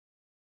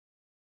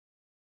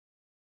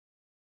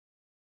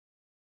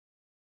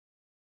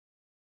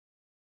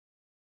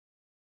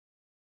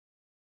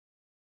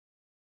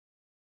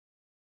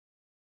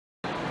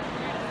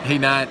Hey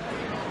Nat,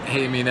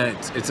 hey Amina,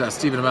 it's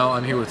Stephen Amell.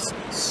 I'm here with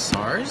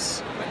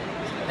SARS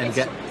and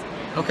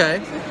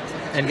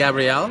and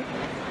Gabrielle,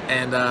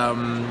 and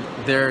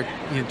they're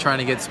trying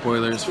to get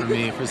spoilers for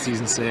me for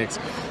season 6,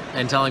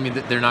 and telling me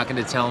that they're not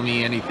going to tell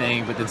me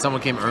anything. But then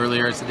someone came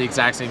earlier, said the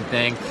exact same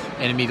thing,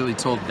 and immediately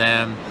told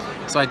them.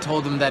 So I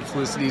told them that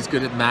Felicity's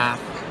good at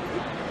math,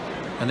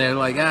 and they're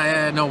like,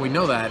 yeah, no, we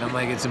know that. I'm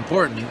like, it's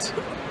important.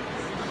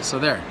 So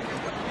there.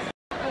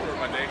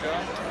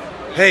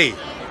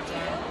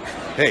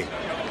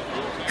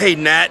 Hey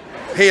Nat,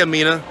 hey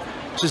Amina,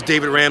 this is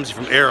David Ramsey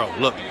from Arrow.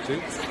 Look, see?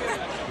 David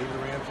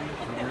Ramsey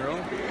from Arrow.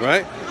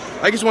 Right?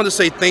 I just wanted to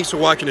say thanks for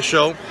watching the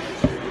show.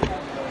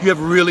 You have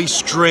really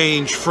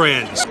strange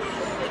friends.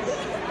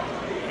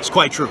 It's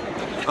quite true.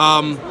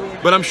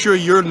 But I'm sure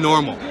you're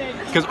normal,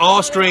 because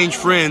all strange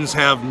friends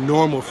have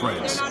normal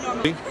friends.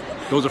 See?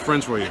 Those are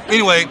friends for you.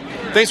 Anyway,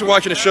 thanks for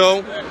watching the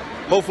show.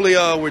 Hopefully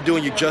we're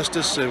doing you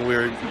justice and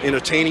we're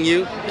entertaining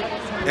you.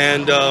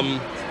 And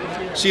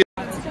see you.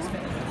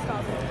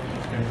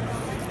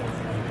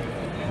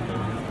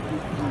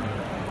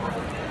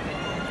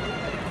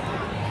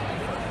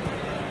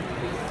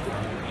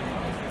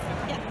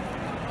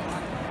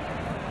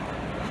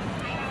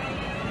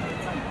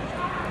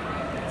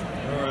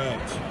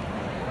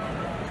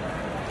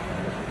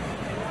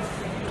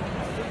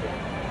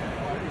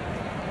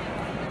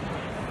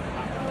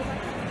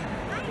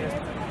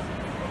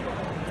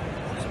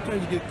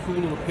 Sometimes you get cool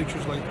little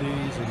pictures like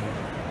these, and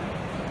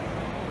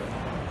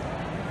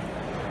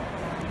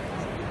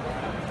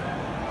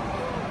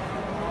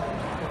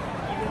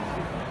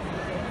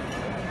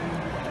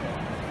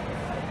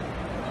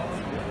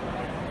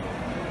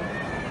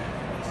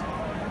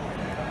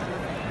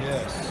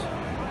yes.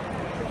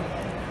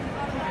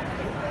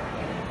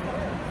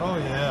 Oh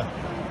yeah.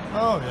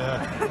 Oh yeah.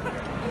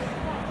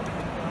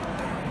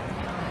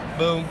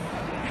 Boom.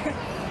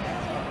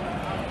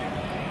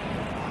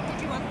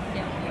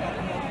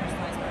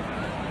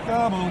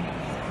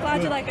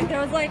 Glad you like it.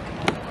 There was like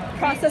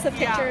process of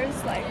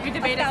pictures, like we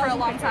debated for a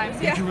long time.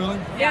 Did you really?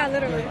 Yeah,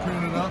 literally. You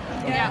printed it up?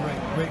 Yeah.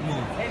 Great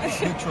move.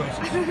 Good choices.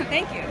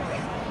 Thank you.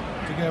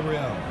 To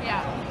Gabrielle.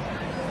 Yeah.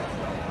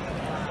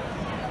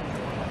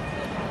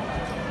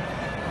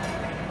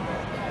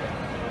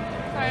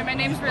 Sorry, my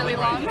name's really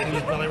long.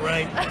 He's really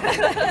right.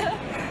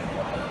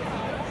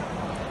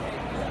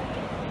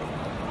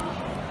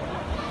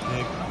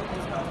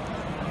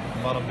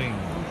 Bada bing.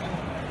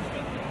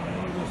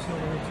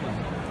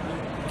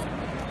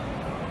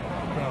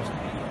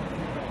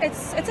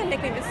 It's a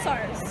nickname. It's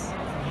SARS,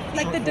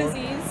 like Short the form.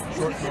 disease.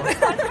 Short form.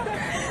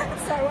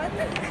 Sorry, what?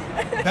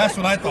 That's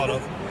what I thought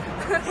of.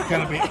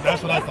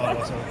 That's what I thought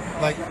of. So,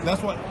 like,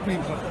 that's what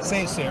people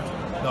say. SARS.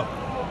 No,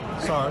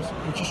 SARS,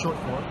 which is short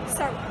for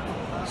SAR.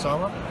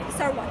 SARWAT.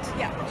 SARWAT.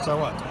 Yeah.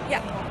 SARWAT.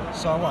 Yeah.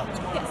 SARWAT.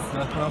 Yes.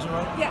 Did I pronounce it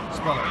right? Yeah.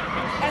 Spell it.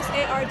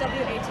 SARWAT.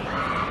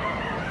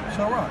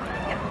 SARWAT.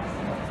 Yeah.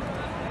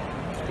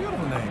 It's a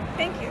beautiful name.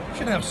 Thank you. You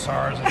shouldn't have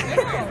SARS as a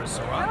nickname for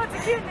SARWAT. Oh, it's a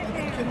cute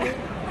nickname.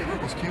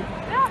 It's cute?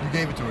 Yeah. You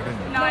gave it to her,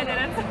 didn't you? No, I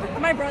didn't.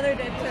 My brother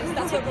did, because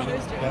that's what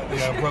brothers do.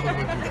 Yeah, brother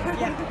would do that.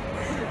 Yeah.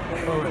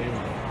 All right, here we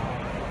go.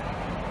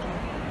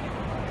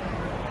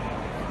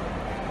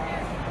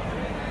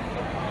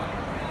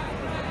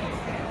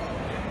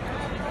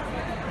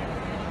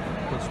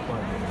 Put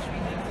Sprite in this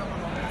one.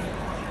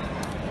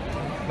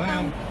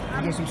 Bam.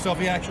 We do some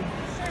selfie action.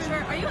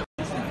 Sure. Are you?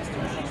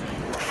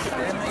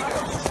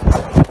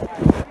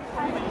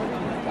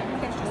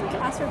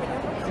 Ask for video.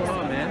 What's going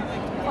on, man?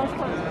 Hi.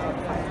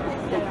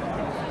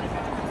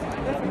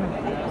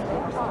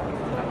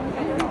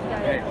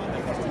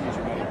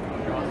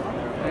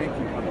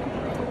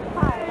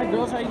 Hi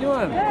girls, how you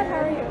doing? Good,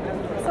 how are you?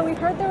 So we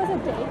heard there was a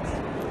date.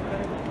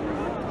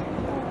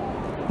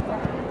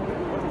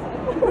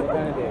 What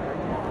kind of date?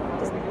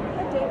 Just a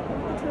date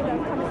between them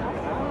coming up.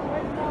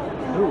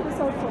 Who?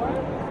 Episode 4.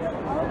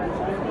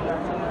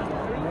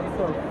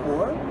 Episode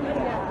 4?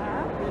 Yeah.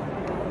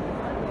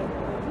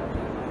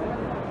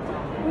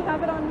 We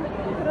have it on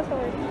Good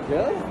Authority.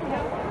 Really?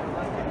 Yeah.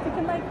 If you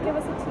can like give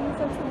us a tease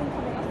of something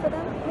coming up for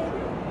them, maybe?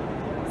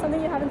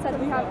 Something you haven't said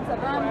before. If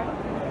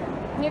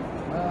you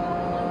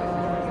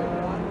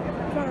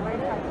want to write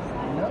it?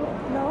 No.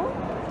 No?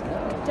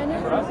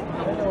 Genuinely?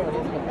 I don't know what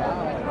it's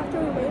about. After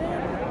we waited?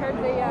 I heard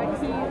the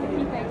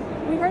key thing.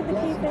 We heard the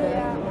key thing,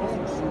 yeah.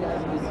 She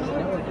doesn't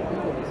know what to do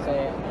to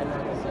say it and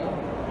not to say it.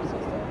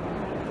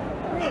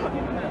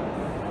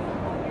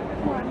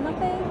 More,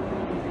 nothing.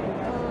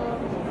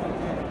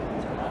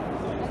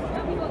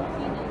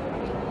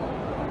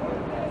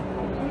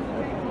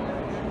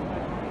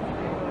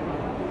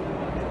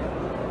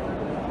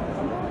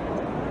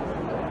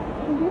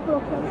 We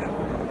broke them.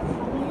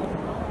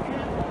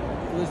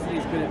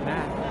 Felicity's good at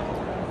math.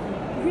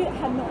 We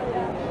had no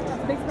idea.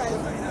 That's a big surprise.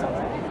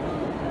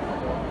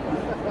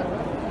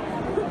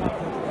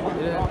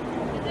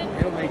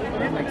 It'll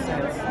make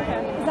sense.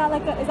 Okay.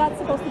 Is that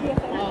supposed to be a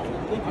thing?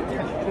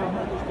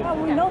 Oh,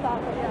 we know that,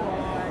 but yeah.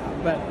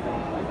 But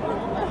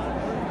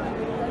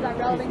Is that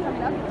relevant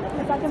coming up?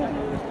 Is that gonna be?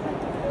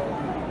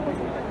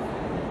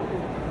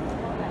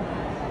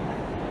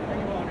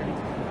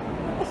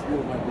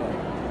 cool my blood.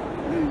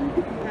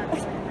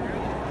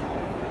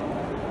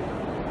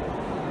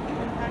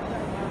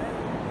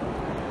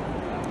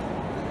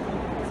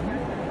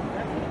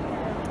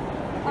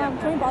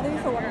 Can we bother you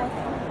for one more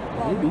thing?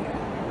 Maybe.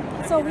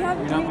 So we have.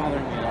 You're not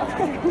bothering me at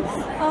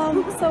all.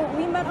 So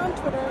we met on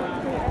Twitter,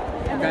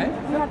 and Okay.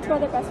 then we have two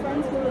other best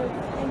friends who live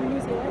in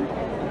New Zealand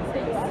and the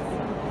US.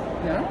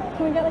 Yeah?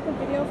 Can we get like a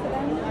video for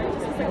them?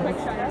 Just as a quick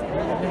shout out.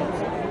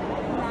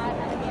 Matt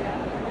and Amita.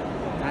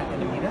 Matt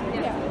and Amita?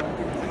 Yeah.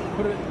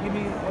 Put it, give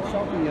me a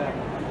selfie.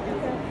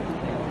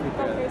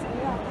 Okay, so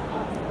yeah.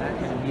 Matt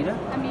and Amita?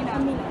 Amina.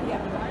 Amina,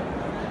 yeah.